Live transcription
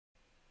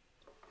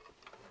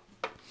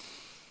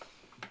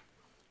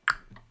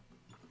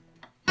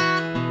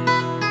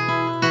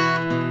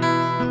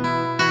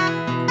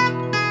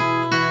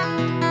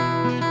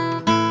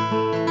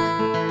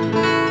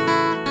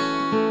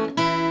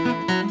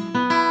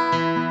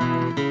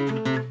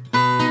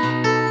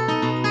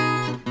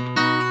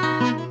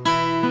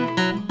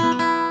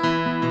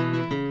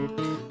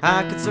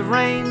Buckets of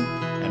rain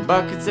and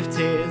buckets of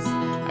tears.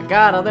 I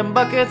got all them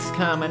buckets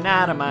coming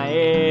out of my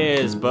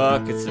ears.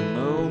 Buckets of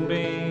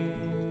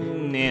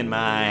moonbeam in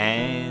my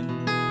hand.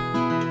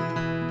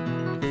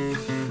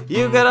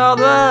 You got all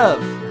the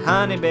love,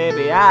 honey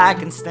baby, I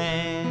can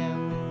stand.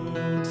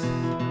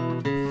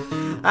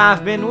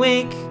 I've been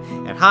weak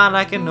and hard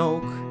like an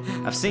oak.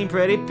 I've seen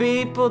pretty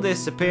people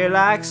disappear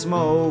like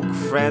smoke.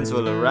 Friends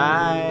will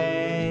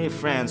arrive,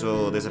 friends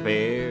will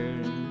disappear.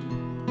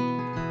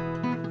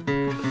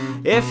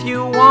 If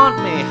you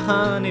want me,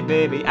 honey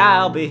baby,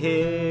 I'll be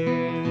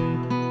here.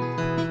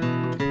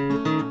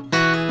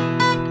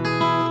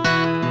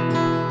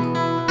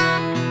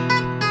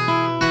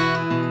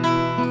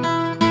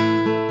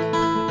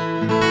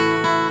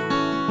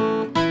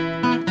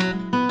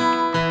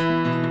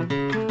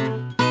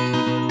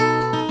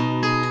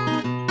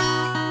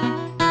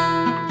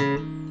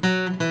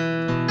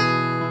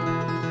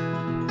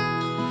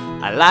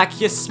 I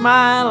like your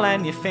smile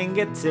and your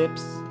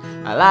fingertips.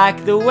 I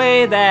like the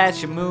way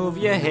that you move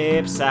your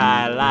hips.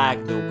 I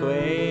like the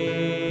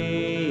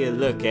way you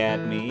look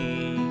at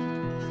me.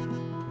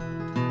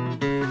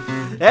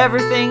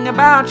 Everything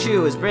about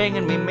you is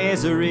bringing me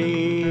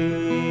misery.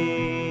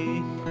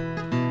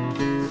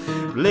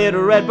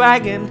 Little red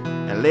wagon,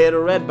 a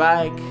little red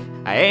bike.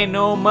 I ain't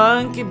no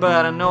monkey,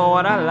 but I know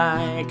what I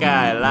like.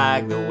 I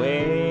like the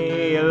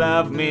way you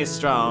love me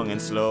strong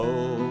and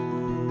slow.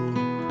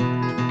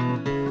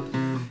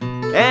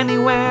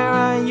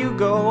 Anywhere you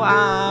go,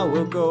 I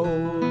will go.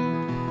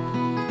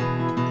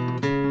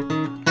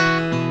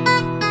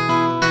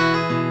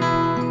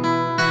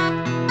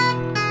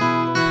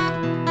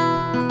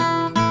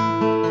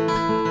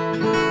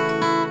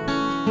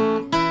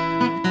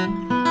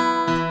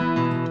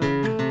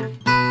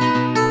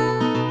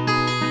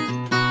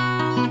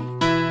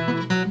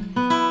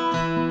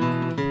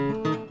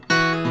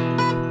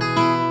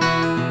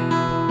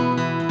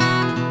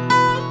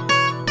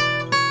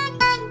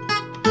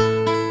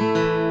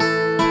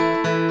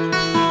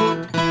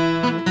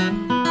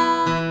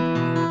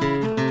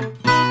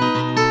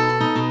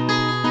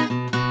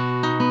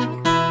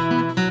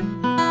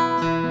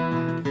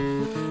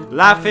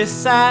 Life is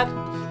sad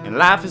and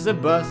life is a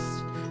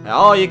bust.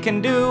 All you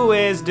can do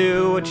is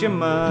do what you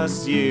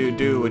must. You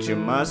do what you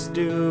must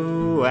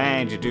do,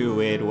 and you do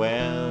it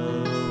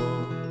well.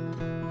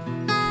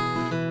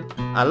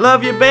 I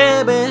love you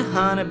baby,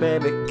 honey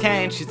baby,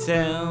 can't you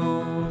tell?